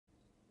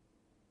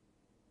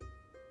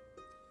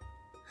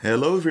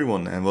Hello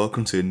everyone and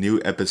welcome to a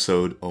new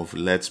episode of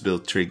Let's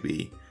Build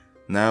Tryggby.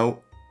 Now,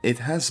 it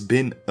has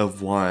been a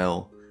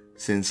while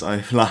since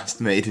I've last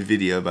made a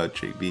video about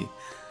Tryggby.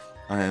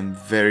 I am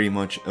very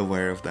much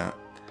aware of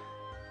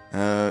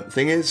that.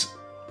 Thing is,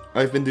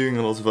 I've been doing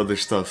a lot of other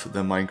stuff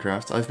than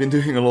Minecraft. I've been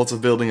doing a lot of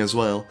building as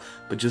well,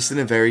 but just in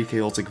a very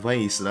chaotic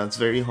way, so that's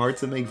very hard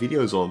to make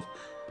videos of.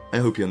 I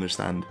hope you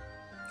understand.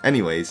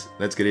 Anyways,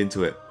 let's get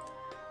into it.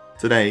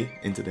 Today,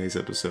 in today's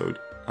episode,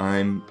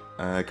 I'm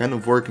kind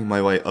of working my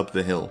way up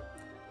the hill.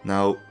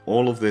 Now,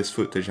 all of this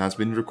footage has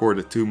been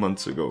recorded 2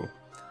 months ago.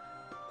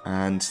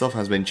 And stuff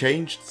has been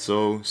changed,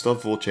 so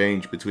stuff will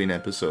change between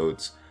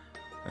episodes,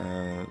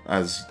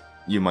 as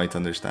you might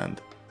understand.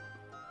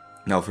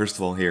 Now, first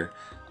of all here,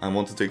 I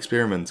wanted to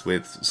experiment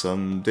with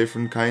some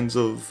different kinds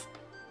of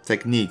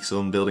techniques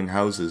on building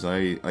houses.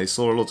 I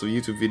saw a lot of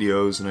YouTube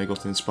videos and I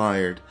got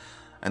inspired,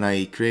 and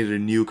I created a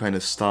new kind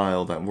of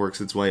style that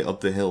works its way up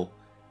the hill,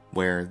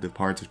 where the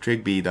part of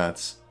Tryggby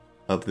that's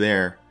up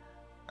there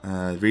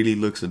really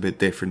looks a bit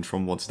different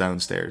from what's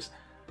downstairs.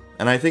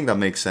 And I think that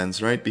makes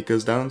sense, right?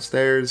 Because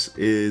downstairs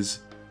is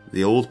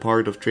the old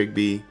part of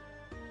Tryggby,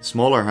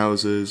 smaller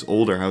houses,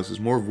 older houses,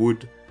 more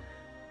wood,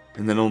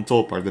 and then on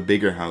top are the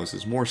bigger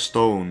houses, more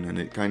stone, and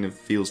it kind of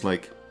feels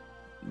like,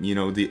 you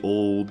know, the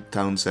old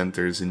town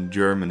centers in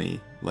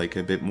Germany, like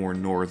a bit more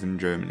northern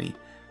Germany,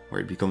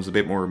 where it becomes a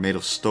bit more made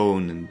of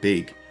stone and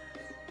big.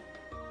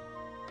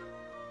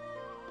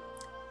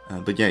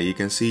 But yeah, you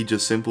can see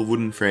just simple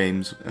wooden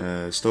frames,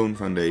 stone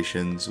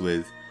foundations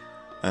with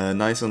a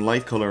nice and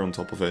light color on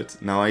top of it.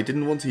 Now, I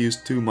didn't want to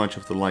use too much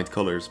of the light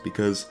colors,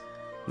 because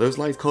those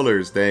light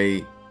colors,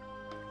 they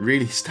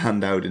really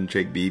stand out in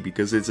Tryggby,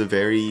 because it's a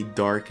very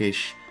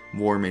darkish,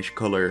 warmish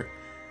color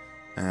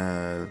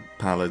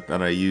palette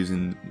that I use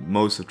in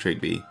most of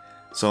Tryggby.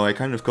 So I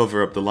kind of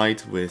cover up the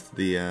light with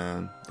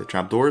the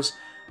trapdoors,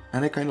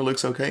 and it kind of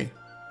looks okay.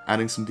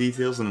 Adding some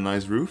details and a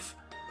nice roof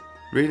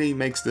really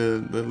makes the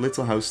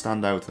little house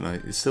stand out, and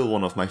it's still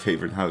one of my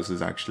favorite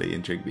houses actually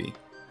in Tryggby.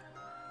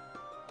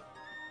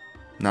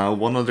 Now,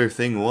 one other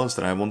thing was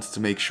that I wanted to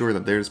make sure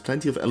that there's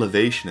plenty of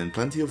elevation and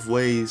plenty of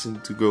ways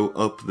to go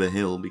up the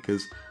hill,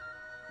 because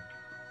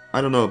I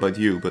don't know about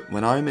you, but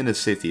when I'm in a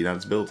city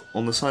that's built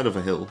on the side of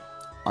a hill,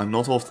 I'm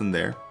not often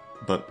there,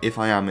 but if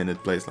I am in a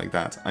place like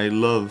that, I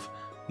love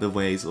the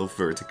ways of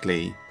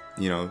vertically,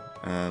 you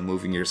know,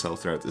 moving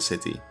yourself throughout the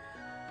city.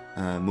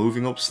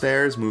 Moving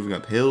upstairs, moving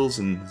up hills,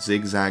 and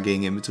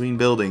zigzagging in between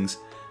buildings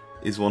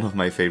is one of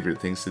my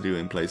favorite things to do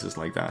in places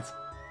like that.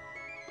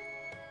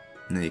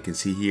 Now you can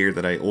see here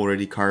that I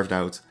already carved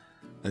out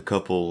a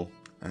couple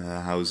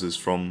houses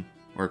from,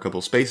 or a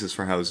couple spaces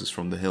for houses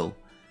from the hill,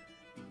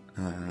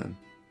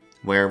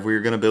 where we're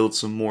going to build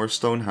some more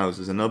stone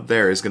houses, and up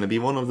there is going to be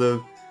one of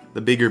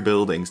the bigger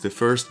buildings, the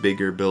first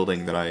bigger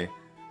building that I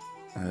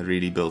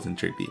really built in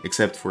Tryggby,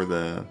 except for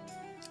the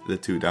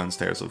two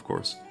downstairs, of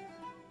course.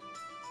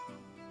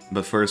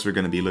 But first we're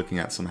going to be looking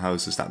at some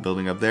houses. That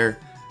building up there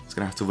is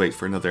going to have to wait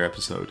for another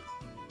episode.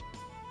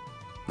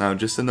 Now,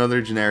 just another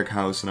generic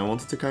house, and I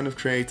wanted to kind of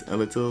create a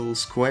little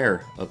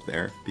square up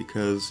there,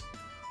 because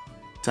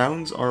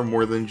towns are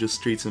more than just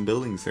streets and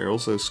buildings. They're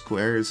also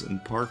squares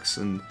and parks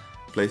and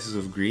places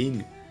of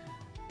green.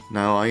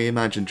 Now, I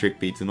imagine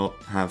Tryggby to not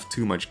have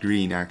too much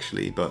green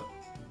actually, but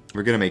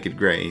we're going to make it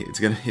grey.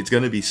 It's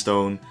gonna be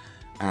stone,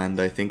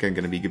 and I think I'm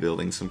going to be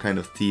building some kind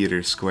of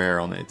theatre square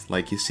on it,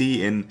 like you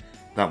see in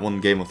that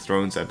one Game of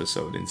Thrones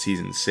episode in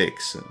Season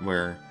 6,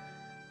 where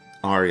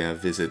Arya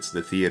visits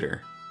the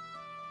theatre.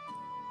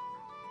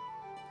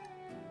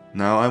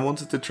 Now, I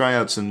wanted to try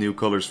out some new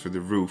colors for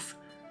the roof.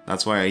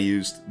 That's why I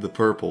used the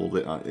purple.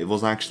 It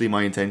was actually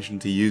my intention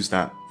to use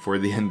that for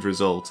the end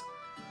result,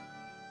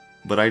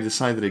 but I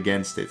decided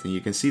against it, and you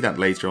can see that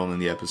later on in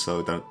the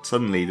episode, that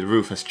suddenly the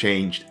roof has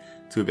changed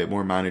to a bit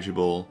more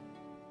manageable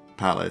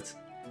palette,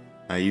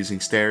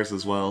 using stairs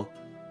as well.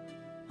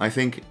 I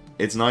think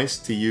it's nice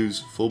to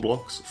use full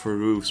blocks for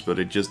roofs, but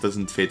it just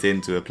doesn't fit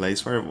into a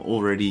place where I've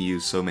already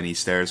used so many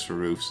stairs for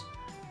roofs.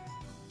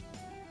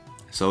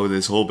 So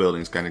this whole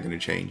building's kind of going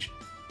to change.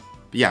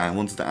 But yeah, I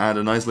wanted to add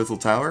a nice little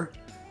tower,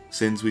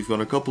 since we've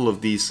got a couple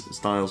of these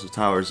styles of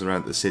towers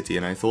around the city,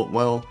 and I thought,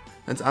 well,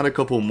 let's add a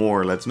couple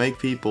more. Let's make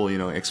people, you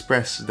know,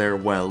 express their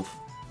wealth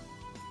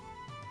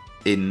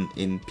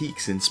in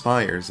peaks, in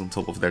spires on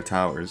top of their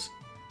towers.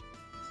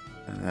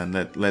 And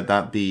let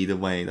that be the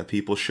way that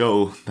people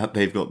show that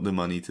they've got the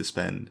money to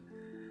spend.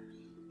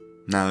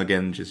 Now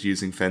again, just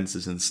using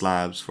fences and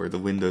slabs for the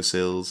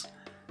windowsills.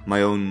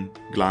 My own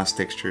glass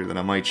texture that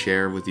I might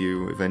share with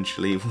you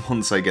eventually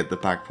once I get the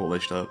pack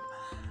polished up.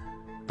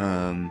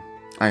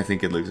 I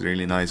think it looks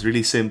really nice,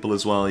 really simple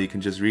as well. You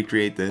can just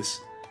recreate this.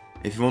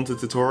 If you want a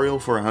tutorial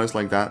for a house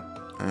like that,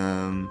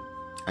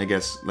 I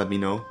guess let me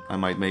know. I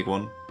might make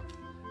one.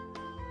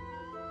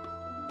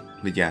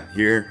 But yeah,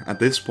 here at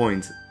this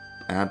point,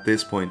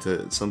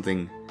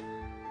 something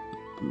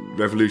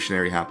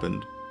revolutionary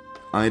happened.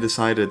 I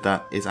decided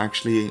that it's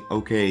actually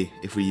okay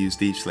if we use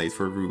deep slate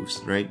for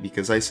roofs, right?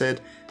 Because I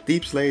said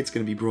deep slate's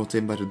going to be brought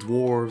in by the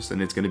dwarves,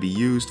 and it's going to be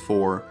used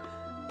for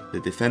the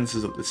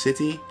defenses of the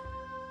city,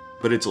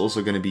 but it's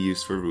also going to be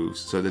used for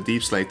roofs. So the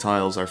deep slate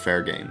tiles are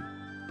fair game.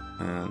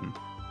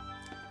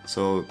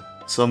 So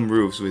some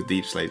roofs with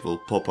deep slate will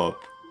pop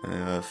up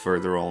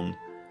further on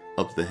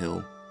up the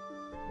hill.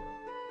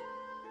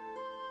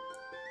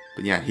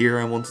 But yeah, here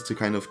I wanted to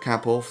kind of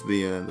cap off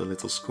the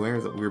little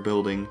square that we're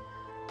building,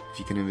 if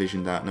you can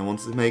envision that. And I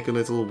wanted to make a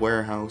little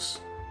warehouse,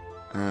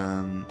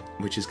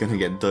 which is going to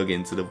get dug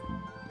into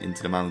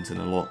the mountain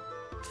a lot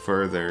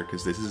further,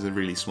 because this is a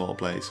really small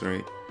place,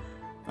 right?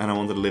 And I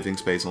wanted a living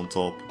space on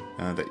top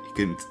that you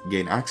can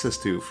gain access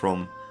to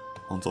from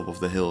on top of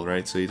the hill,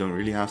 right? So you don't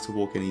really have to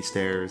walk any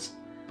stairs.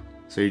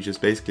 So you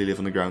just basically live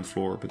on the ground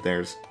floor, but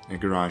there's a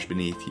garage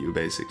beneath you,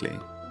 basically.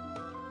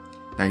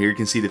 Now here you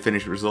can see the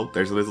finished result.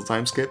 There's a little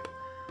time skip.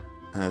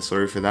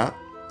 Sorry for that.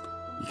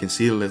 You can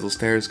see the little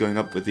stairs going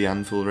up with the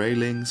anvil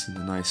railings and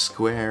a nice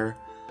square,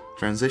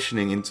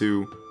 transitioning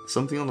into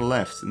something on the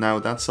left. Now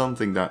that's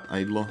something that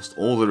I lost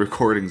all the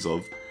recordings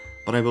of,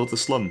 but I built a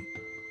slum.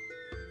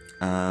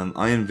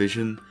 I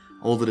envision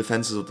all the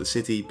defenses of the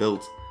city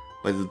built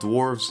by the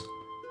dwarves.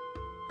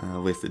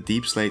 With the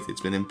deep slate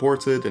it's been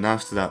imported, and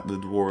after that the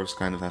dwarves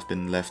kind of have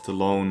been left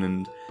alone,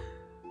 and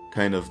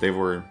kind of they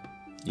were,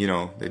 you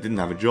know, they didn't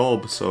have a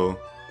job, so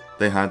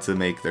they had to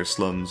make their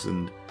slums,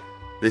 and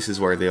this is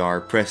where they are,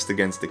 pressed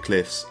against the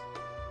cliffs.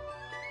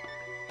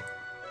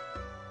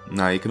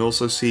 Now you can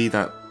also see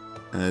that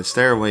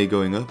stairway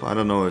going up. I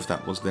don't know if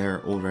that was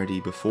there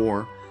already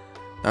before.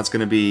 That's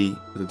going to be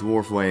the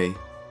dwarf way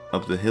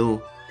up the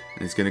hill,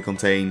 and it's going to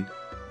contain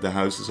the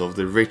houses of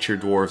the richer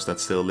dwarves that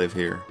still live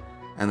here.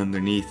 And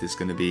underneath is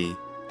going to be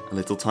a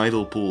little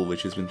tidal pool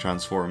which has been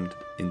transformed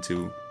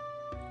into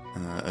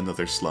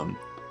another slum.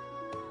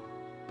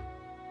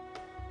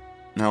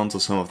 Now onto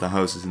some of the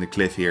houses in the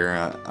cliff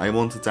here. I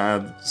wanted to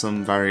add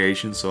some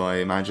variation, so I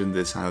imagine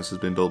this house has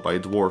been built by a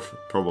dwarf,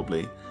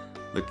 probably,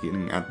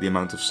 looking at the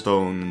amount of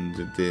stone and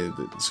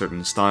the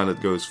certain style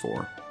it goes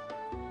for.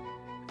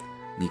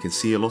 And you can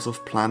see a lot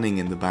of planning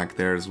in the back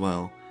there as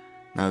well.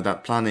 Now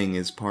that planning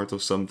is part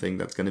of something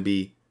that's going to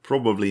be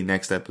probably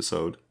next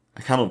episode.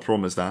 I cannot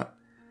promise that.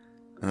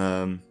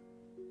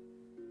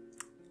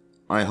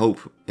 I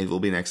hope it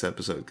will be next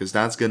episode, because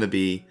that's going to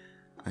be,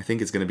 I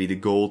think it's going to be the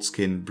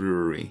Goldskin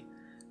Brewery,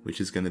 which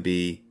is going to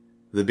be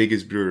the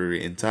biggest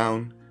brewery in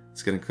town.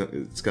 It's going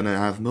to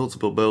have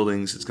multiple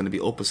buildings. It's going to be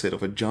opposite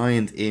of a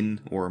giant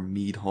inn or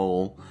mead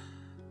hall,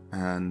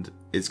 and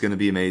it's going to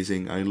be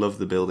amazing. I love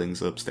the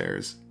buildings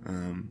upstairs,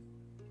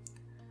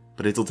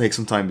 but it'll take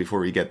some time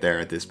before we get there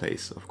at this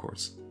pace, of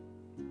course.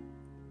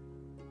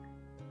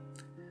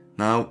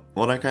 Now,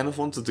 what I kind of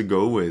wanted to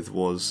go with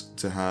was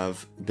to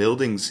have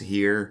buildings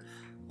here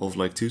of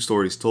like 2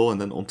 stories tall,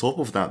 and then on top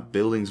of that,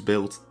 buildings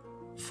built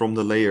from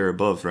the layer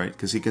above, right?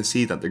 Because you can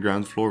see that the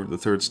ground floor of the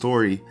 3rd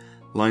story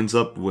lines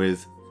up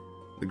with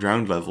the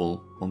ground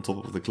level on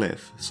top of the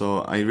cliff. So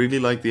I really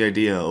like the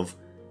idea of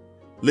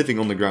living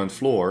on the ground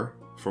floor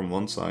from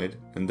one side,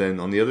 and then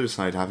on the other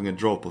side having a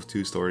drop of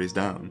 2 stories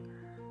down.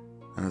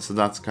 So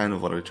that's kind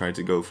of what I tried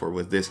to go for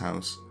with this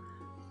house.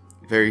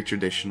 Very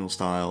traditional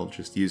style,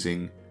 just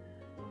using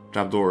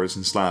trapdoors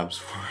and slabs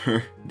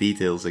for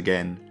details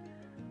again.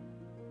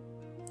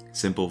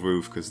 Simple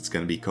roof because it's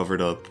going to be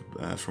covered up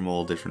from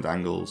all different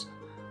angles.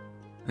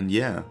 And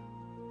yeah.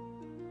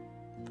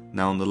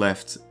 Now on the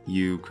left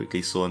you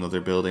quickly saw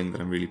another building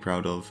that I'm really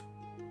proud of.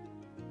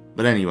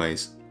 But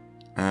anyways,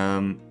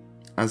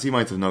 as you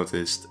might have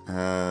noticed,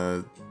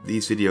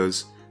 these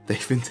videos,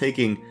 they've been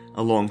taking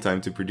a long time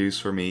to produce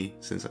for me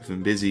since I've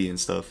been busy and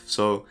stuff.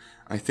 So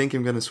I think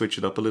I'm going to switch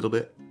it up a little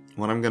bit.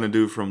 What I'm going to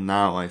do from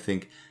now, I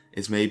think,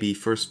 is maybe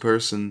first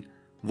person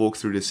walk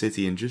through the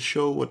city and just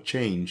show what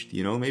changed,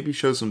 you know, maybe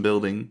show some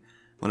building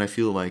when I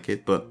feel like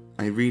it, but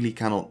I really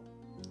cannot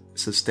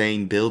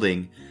sustain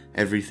building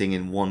everything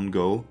in one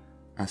go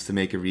as to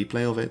make a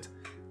replay of it.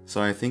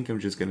 So I think I'm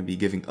just going to be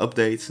giving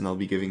updates, and I'll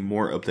be giving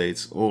more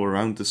updates all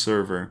around the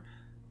server,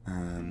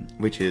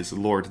 which is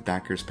Lord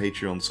Dacker's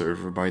Patreon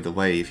server, by the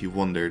way, if you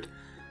wondered.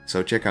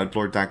 So check out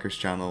Lord Dacker's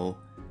channel,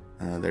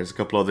 there's a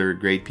couple other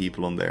great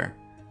people on there.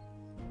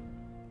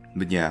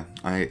 But yeah,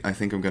 I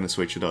think I'm gonna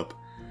switch it up.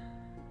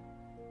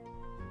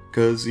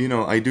 Because, you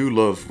know, I do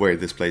love where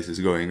this place is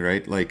going,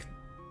 right? Like,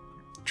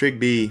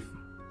 Tryggby,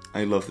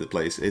 I love the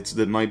place. It's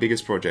my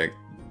biggest project.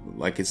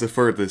 Like, it's the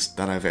furthest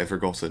that I've ever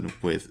gotten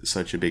with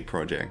such a big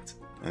project,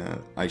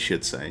 I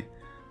should say.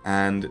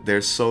 And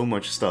there's so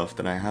much stuff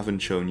that I haven't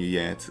shown you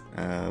yet,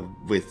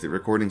 with the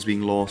recordings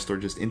being lost or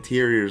just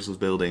interiors of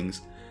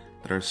buildings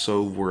that are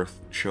so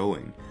worth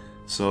showing.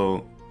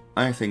 So,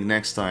 I think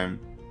next time,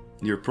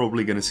 you're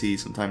probably going to see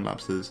some time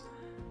lapses.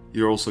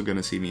 You're also going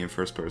to see me in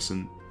first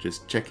person,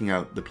 just checking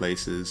out the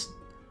places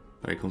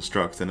that I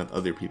construct and that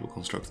other people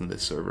construct on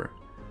this server.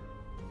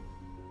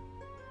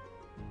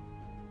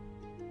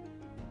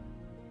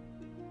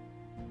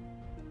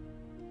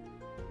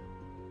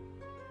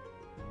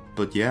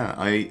 But yeah,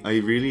 I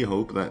really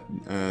hope that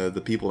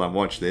the people that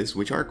watch this,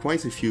 which are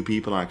quite a few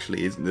people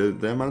actually,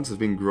 the amounts have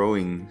been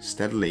growing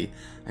steadily.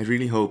 I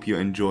really hope you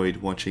enjoyed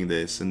watching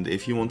this, and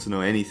if you want to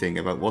know anything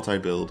about what I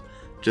build,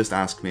 just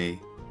ask me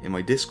in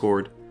my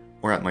Discord,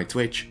 or at my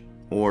Twitch,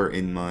 or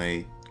in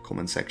my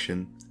comment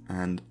section,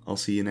 and I'll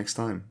see you next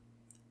time.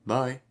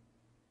 Bye!